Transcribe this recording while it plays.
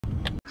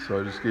So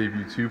I just gave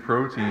you 2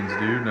 proteins,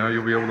 dude. Now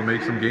you'll be able to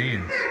make some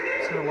gains.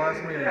 It's gonna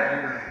last me a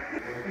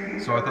year.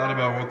 So I thought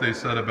about what they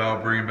said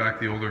about bringing back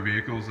the older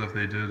vehicles if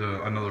they did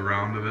another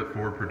round of it,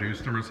 Ford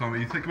produced them or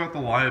something. You think about the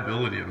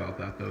liability about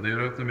that though. They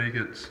would have to make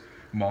it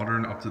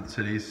modern up to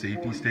today's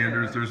safety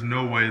standards. There's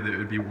no way that it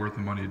would be worth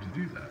the money to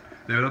do that.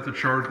 They would have to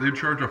charge, they'd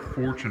charge a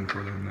fortune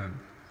for them then.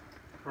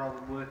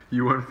 Probably.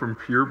 You went from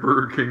pure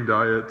Burger King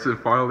diet to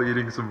finally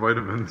eating some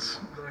vitamins.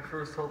 My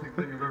first healthy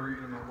thing I've ever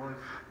eaten in my life.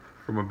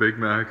 From a Big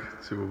Mac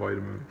to a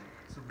vitamin.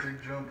 It's a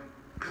big jump.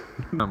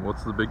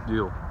 What's the big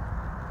deal?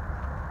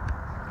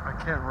 I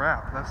can't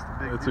rap, that's the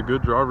big It's deal. a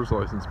good driver's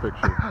license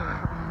picture.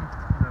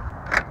 No.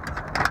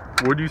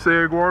 What'd you say,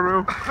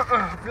 Eduardo?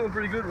 I'm feeling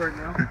pretty good right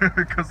now.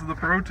 Because of the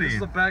protein. This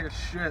is a bag of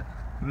shit.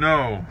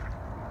 No.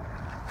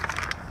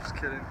 Just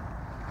kidding.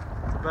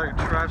 It's a bag of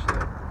trash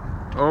though.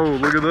 Oh,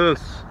 look at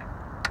this.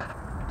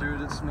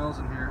 Dude, it smells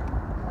in here.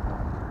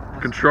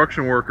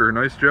 Construction worker,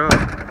 nice job.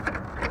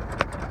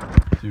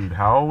 Dude,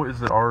 how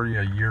is it already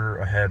a year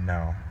ahead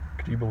now?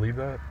 Could you believe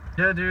that?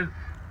 Yeah, dude.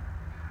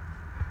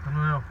 I don't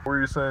know. What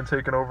were you saying,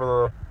 taking over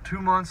the... 2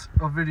 months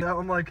of video.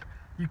 I'm like,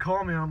 you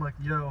call me, I'm like,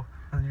 yo.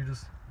 And you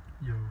just,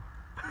 yo.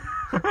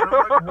 And I'm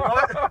like,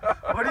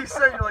 what? What do you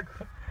say? You're like,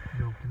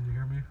 yo, can you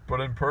hear me?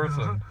 But in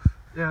person.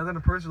 Yeah, then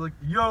the person's like,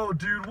 yo,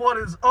 dude, what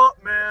is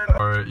up, man?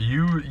 Alright,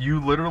 you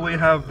literally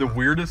have the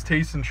weirdest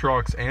taste in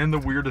trucks and the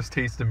weirdest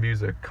taste in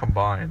music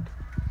combined.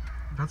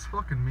 That's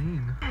fucking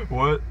mean.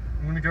 What?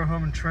 I'm gonna go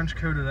home and trench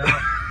coat it out.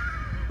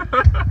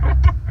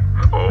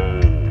 Oh.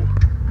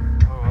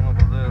 Oh, I don't know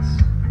about this.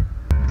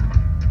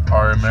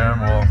 Alright, man,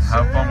 well,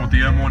 have fun with the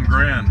M1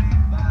 Grand.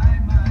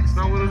 It's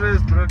not what it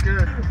is, but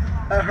okay.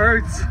 That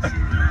hurts.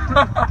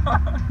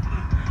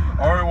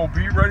 Alright, well,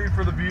 be ready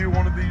for the view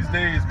one of these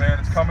days, man.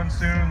 It's coming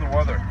soon, the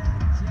weather.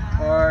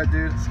 Alright,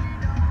 dude.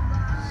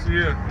 See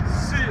ya.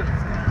 See ya.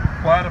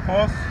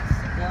 Platypus.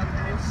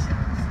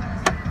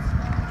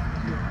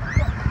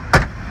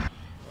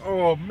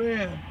 Oh,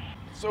 man.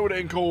 So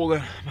dang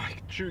cold. My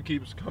shoe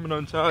keeps coming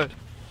untied.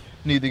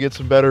 Need to get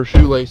some better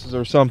shoelaces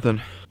or something.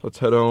 Let's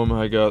head home.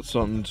 I got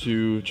something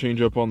to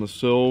change up on the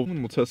sill. And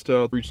we'll test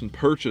out the recent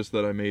purchase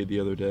that I made the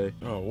other day.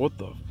 Oh, what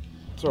the?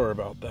 Sorry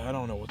about that. I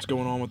don't know what's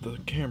going on with the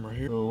camera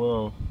here.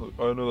 Oh,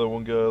 wow. I know that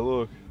one guy.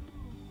 Look.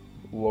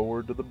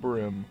 Lowered to the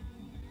brim.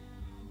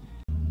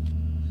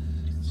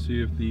 See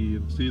if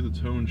the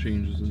tone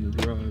changes in the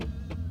drive.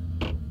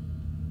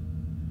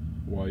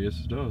 Why, yes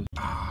it does.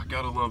 Ah,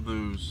 gotta love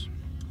those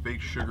fake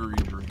sugary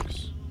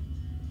drinks.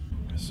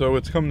 So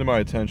it's come to my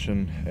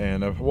attention,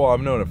 and I've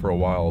known it for a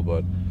while,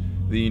 but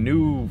the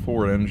new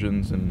Ford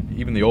engines, and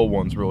even the old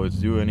ones really, to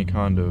do any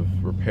kind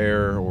of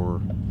repair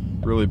or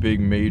really big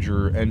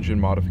major engine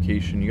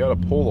modification, you gotta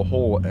pull the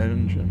whole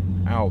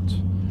engine out,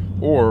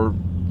 or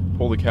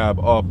pull the cab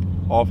up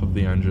off of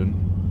the engine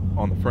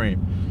on the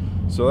frame.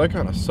 So that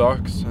kind of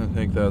sucks. I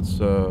think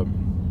that's, I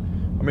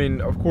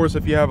mean, of course,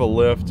 if you have a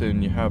lift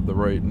and you have the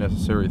right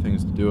necessary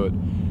things to do it.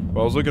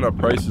 But I was looking at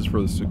prices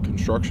for this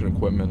construction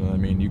equipment, and I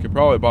mean, you could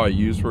probably buy it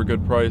used for a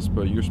good price,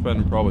 but you're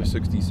spending probably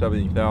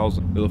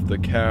 $60,000-$70,000 to lift the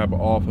cab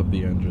off of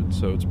the engine.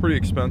 So it's pretty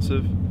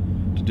expensive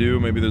to do.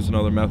 Maybe there's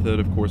another method.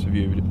 Of course, if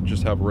you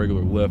just have a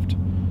regular lift,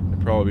 it'd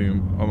probably be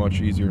a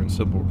much easier and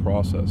simpler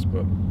process.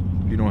 But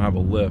if you don't have a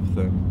lift,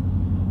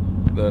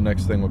 then the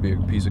next thing would be a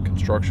piece of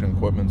construction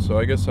equipment. So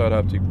I guess I'd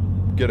have to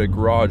get a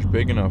garage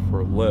big enough for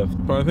a lift.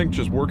 But I think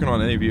just working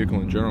on any vehicle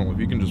in general, if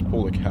you can just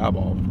pull the cab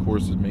off, of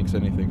course it makes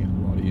anything a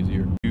lot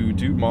easier. To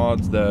do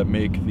mods that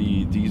make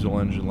the diesel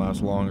engine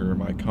last longer,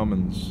 my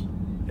Cummins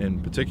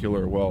in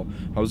particular, well,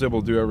 I was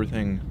able to do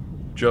everything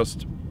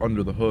just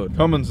under the hood.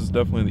 Cummins is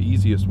definitely the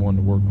easiest one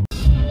to work on.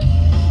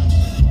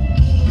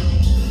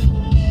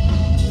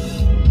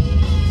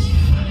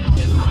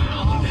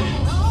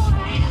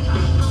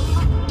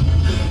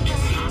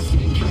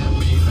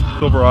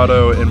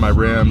 Silverado and my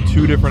Ram,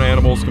 2 different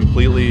animals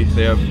completely.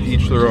 They have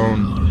each their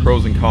own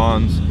pros and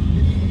cons.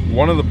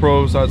 One of the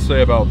pros I'd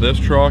say about this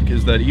truck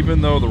is that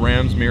even though the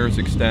Ram's mirrors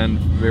extend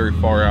very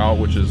far out,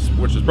 which is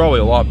probably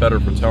a lot better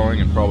for towing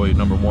and probably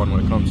 #1 when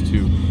it comes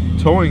to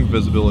towing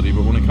visibility,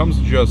 but when it comes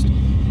to just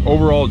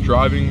overall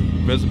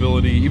driving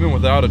visibility, even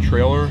without a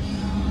trailer,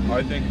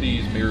 I think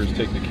these mirrors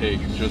take the cake.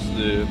 Just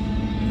the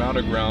amount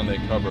of ground they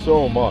cover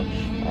so much.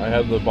 I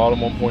have the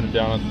bottom one pointed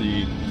down at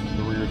the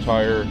rear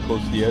tire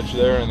close to the edge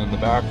there, and then the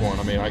back one,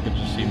 I mean, I could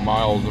just see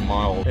miles and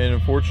miles. And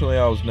unfortunately,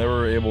 I was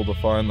never able to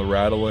find the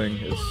rattling.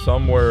 It's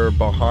somewhere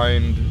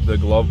behind the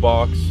glove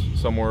box,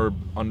 somewhere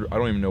under, I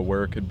don't even know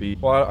where it could be.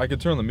 Well, I could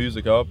turn the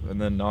music up and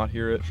then not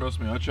hear it. Trust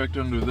me, I checked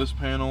under this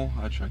panel,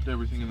 I checked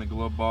everything in the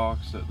glove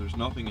box, there's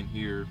nothing in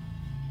here.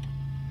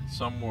 It's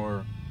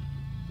somewhere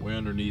way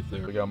underneath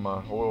there. I got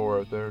my oil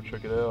right there,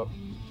 check it out.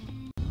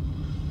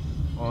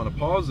 On a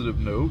positive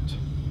note,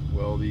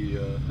 well, the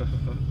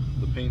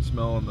the paint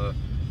smell on the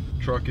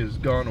truck has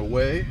gone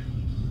away,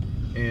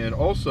 and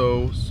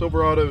also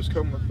Silverados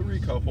come with 3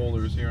 cup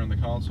holders here in the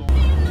console.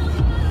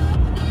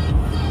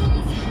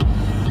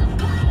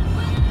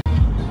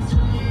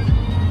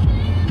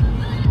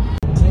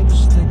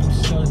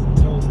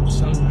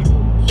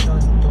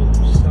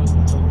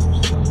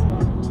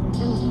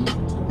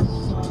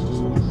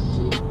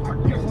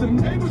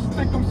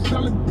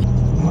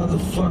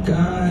 motherfucker,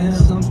 I am.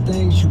 Some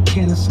things you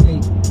can't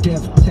escape.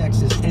 Death,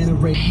 taxes, and a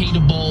rate.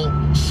 Hateable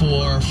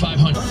for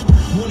 500.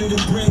 One of the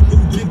brand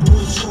new big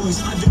boy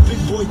toys. I do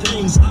big boy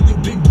things. I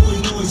make big boy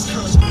noise.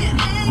 Cause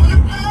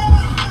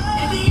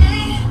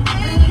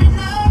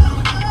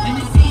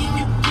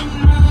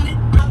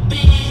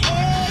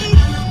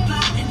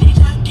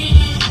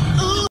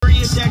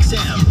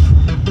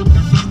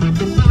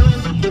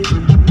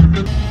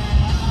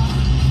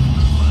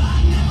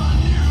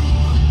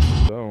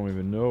I don't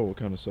even know what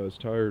kind of size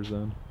tires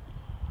then.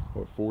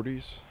 What,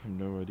 40s? I have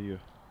no idea.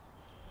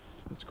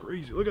 That's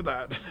crazy. Look at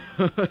that.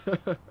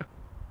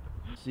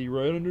 See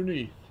right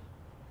underneath.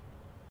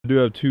 I do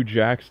have 2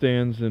 jack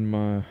stands in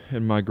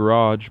my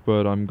garage,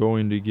 but I'm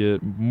going to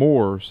get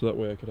more so that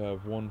way I could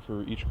have one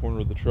for each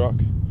corner of the truck.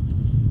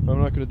 I'm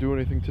not going to do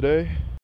anything today.